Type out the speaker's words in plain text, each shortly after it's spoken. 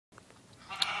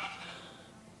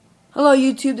Hello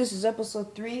YouTube, this is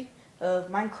episode 3 of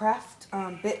Minecraft,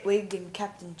 Bitwig and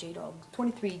Captain J-Dog.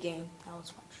 23 game. Now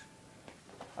let's watch.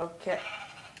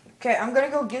 Okay, I'm gonna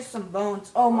go get some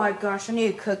bones. Oh my gosh, I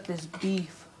need to cook this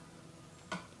beef.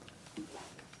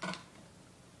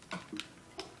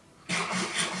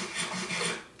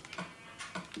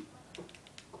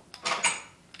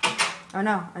 I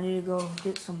know, I need to go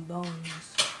get some bones.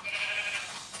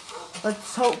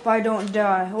 Let's hope I don't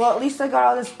die. Well, at least I got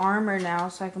all this armor now,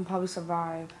 so I can probably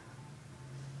survive.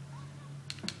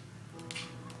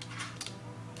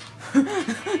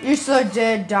 You're so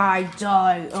dead. Die.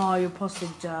 Oh, you're supposed to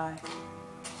die.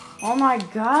 Oh my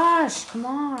gosh, come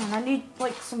on. I need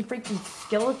like some freaking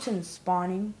skeletons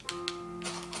spawning.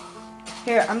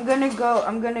 Here, I'm gonna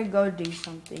go do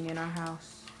something in our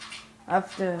house. I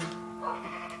have to.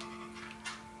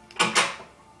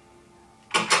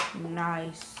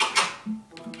 Nice.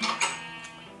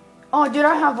 Oh, dude,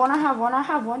 I have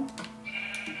one.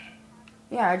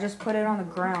 Yeah, I just put it on the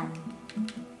ground.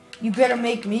 You better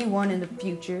make me one in the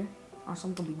future. Or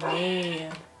I'm gonna be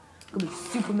mad. I'm gonna be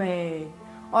super mad.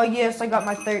 Oh yes, I got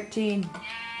my 13.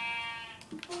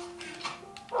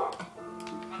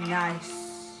 Nice.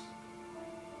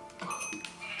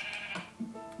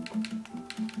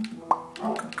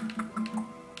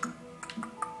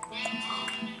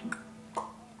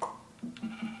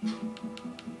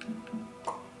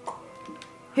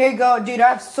 Here you go, dude. I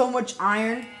have so much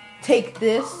iron. Take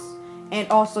this, and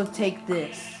also take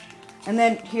this. And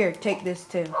then, here, take this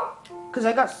too. Because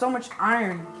I got so much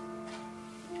iron.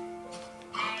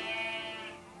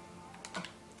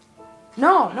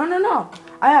 No.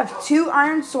 I have 2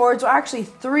 iron swords, well, actually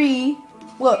 3.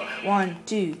 Look, 1,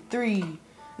 2, 3. And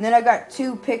then I got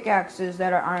 2 pickaxes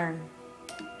that are iron.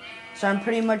 So I'm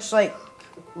pretty much, like,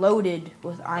 loaded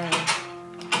with iron.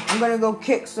 I'm gonna go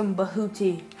kick some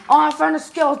bahooty. Oh, I found a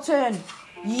skeleton!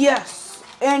 Yes!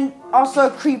 And also a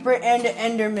creeper and an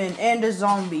enderman and a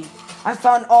zombie. I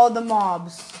found all the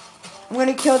mobs. I'm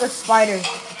gonna kill the spider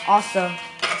also.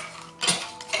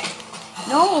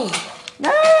 No!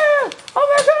 Oh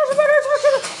my gosh,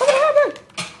 what's gonna happen?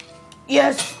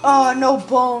 Yes! Oh, no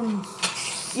bones.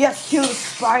 Yes, kill the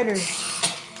spider.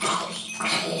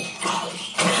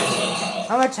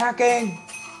 I'm attacking.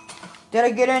 Did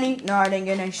I get any? No, I didn't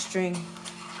get any string.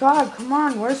 God, come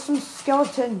on, where's some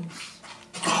skeletons?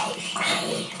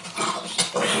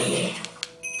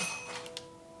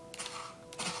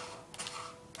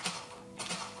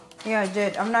 Yeah, I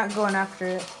did. I'm not going after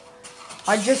it.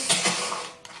 I just...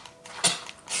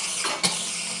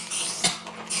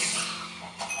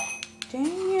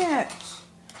 Dang it.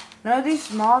 None of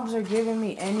these mobs are giving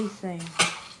me anything.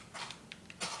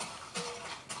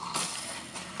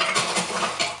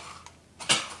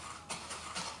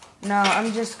 No,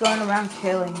 I'm just going around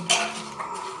killing.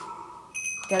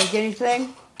 Gotta get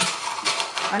anything?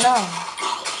 I know.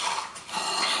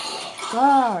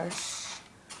 Gosh.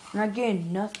 I'm not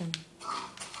getting nothing.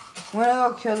 I'm gonna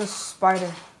go kill this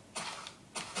spider.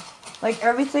 Like,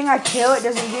 everything I kill, it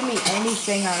doesn't give me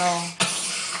anything at all.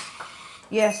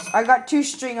 Yes, I got 2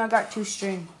 string.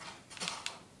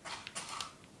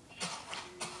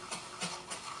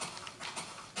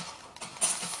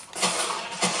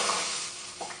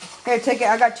 Here, take it.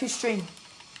 I got 2 string.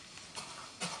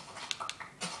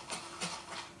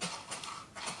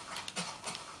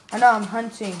 I know, I'm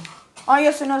hunting. Oh,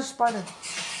 yes, another spider.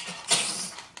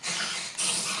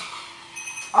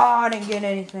 Oh, I didn't get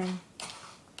anything.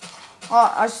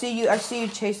 Oh, I see you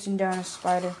chasing down a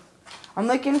spider. I'm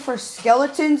looking for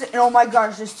skeletons, and oh my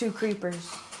gosh, there's 2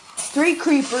 creepers. 3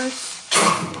 creepers.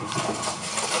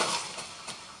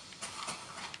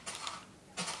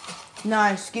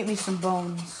 Nice, get me some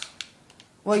bones.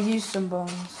 Well, use some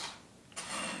bones.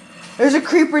 There's a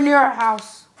creeper near our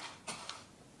house.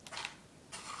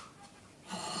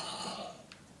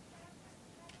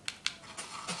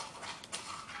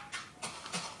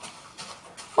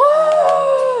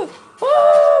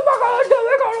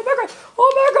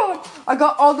 I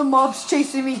got all the mobs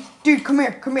chasing me. Dude, come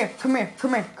here.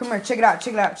 Check it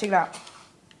out.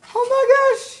 Oh my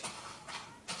gosh.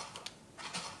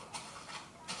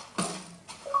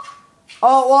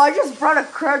 Oh, well, I just brought a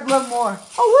crud one more.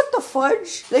 Oh, what the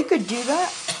fudge? They could do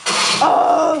that?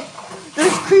 Oh,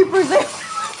 there's creepers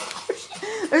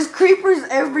everywhere. There's creepers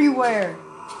everywhere.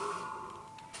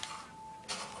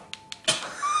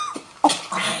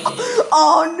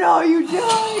 Oh no, you died.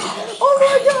 Oh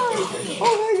my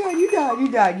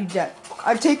god, you died.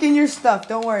 I'm taking your stuff.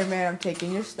 Don't worry, man. I'm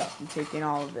taking your stuff. I'm taking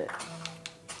all of it.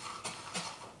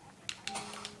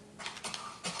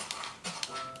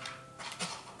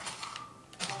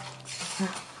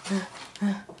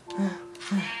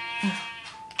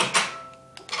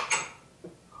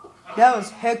 That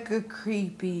was hecka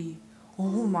creepy.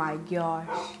 Oh my gosh.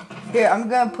 Here, I'm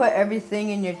gonna put everything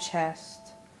in your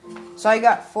chest. So I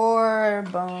got 4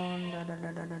 bone.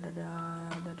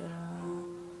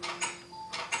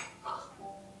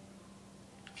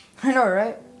 I know,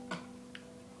 right?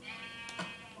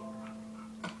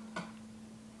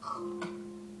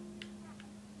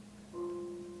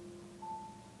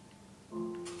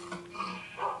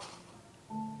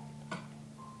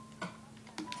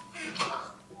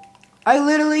 I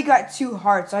literally got 2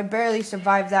 hearts. I barely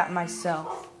survived that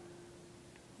myself.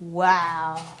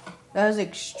 Wow. That was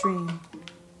extreme.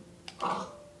 I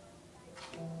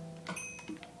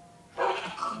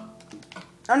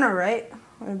know, right?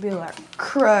 I'm gonna be like,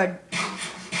 crud.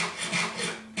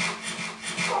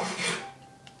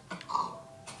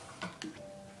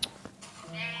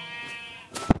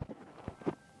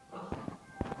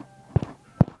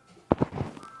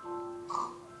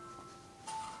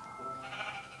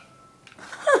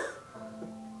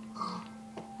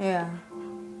 Yeah.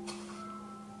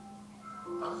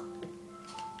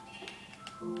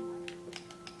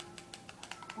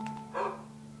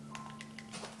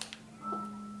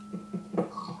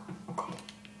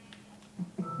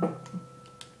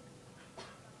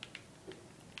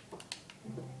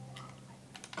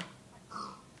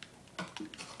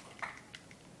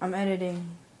 I'm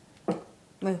editing.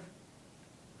 Move.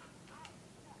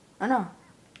 I know.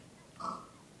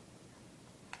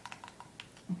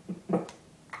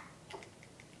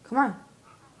 Come on.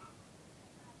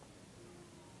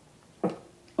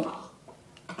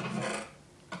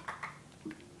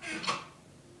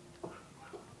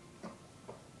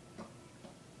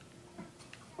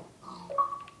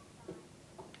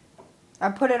 I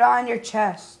put it on your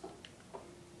chest.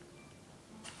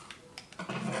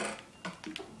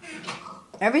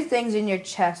 Everything's in your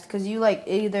chest because you like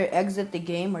either exit the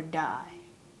game or die.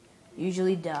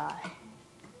 Usually die.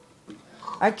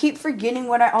 I keep forgetting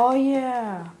what oh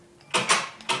yeah.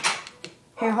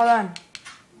 Here, hold on.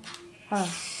 Hold on.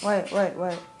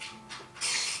 Wait.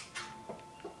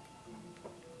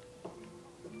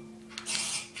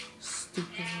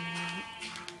 Stupid.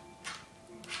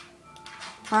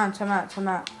 Hold on, time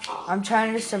out. I'm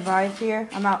trying to survive here.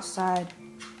 I'm outside.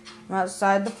 I'm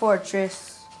outside the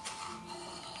fortress.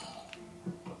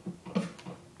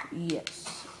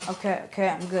 Yes. Okay,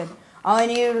 I'm good. All I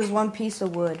needed was 1 piece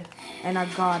of wood, and I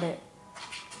got it.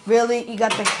 Really? You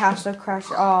got the castle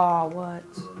crasher? Oh, what?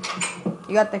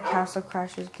 You got the castle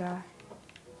crashers guy.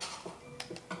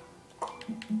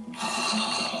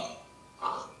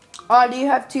 Oh, do you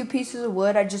have 2 pieces of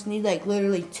wood? I just need like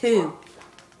literally 2.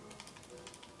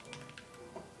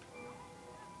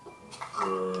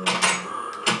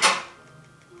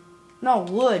 No,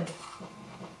 wood.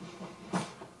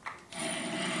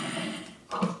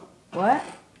 What?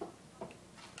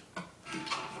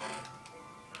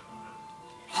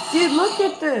 Dude, look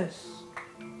at this.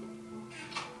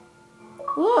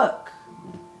 Look.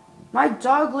 My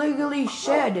dog legally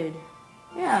shedded.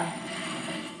 Yeah.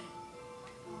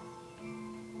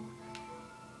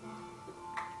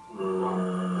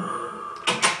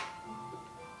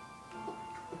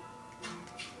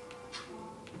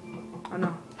 I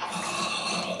know.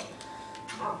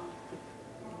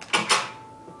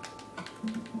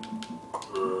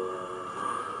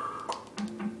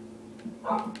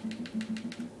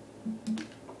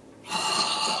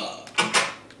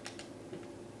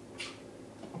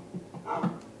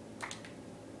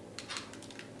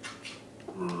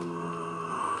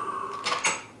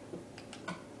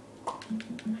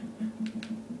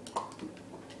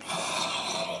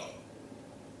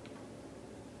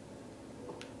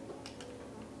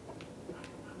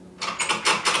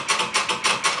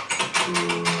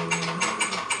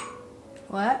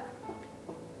 What?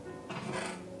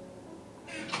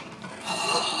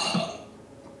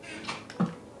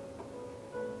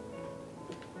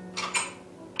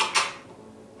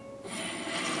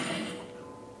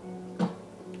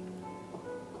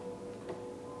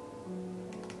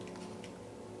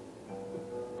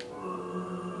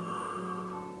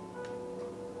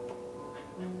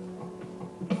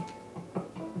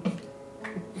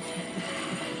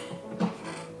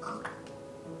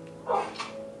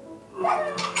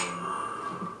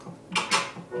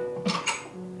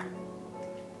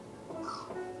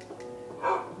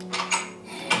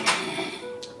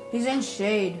 He's in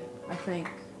shade, I think.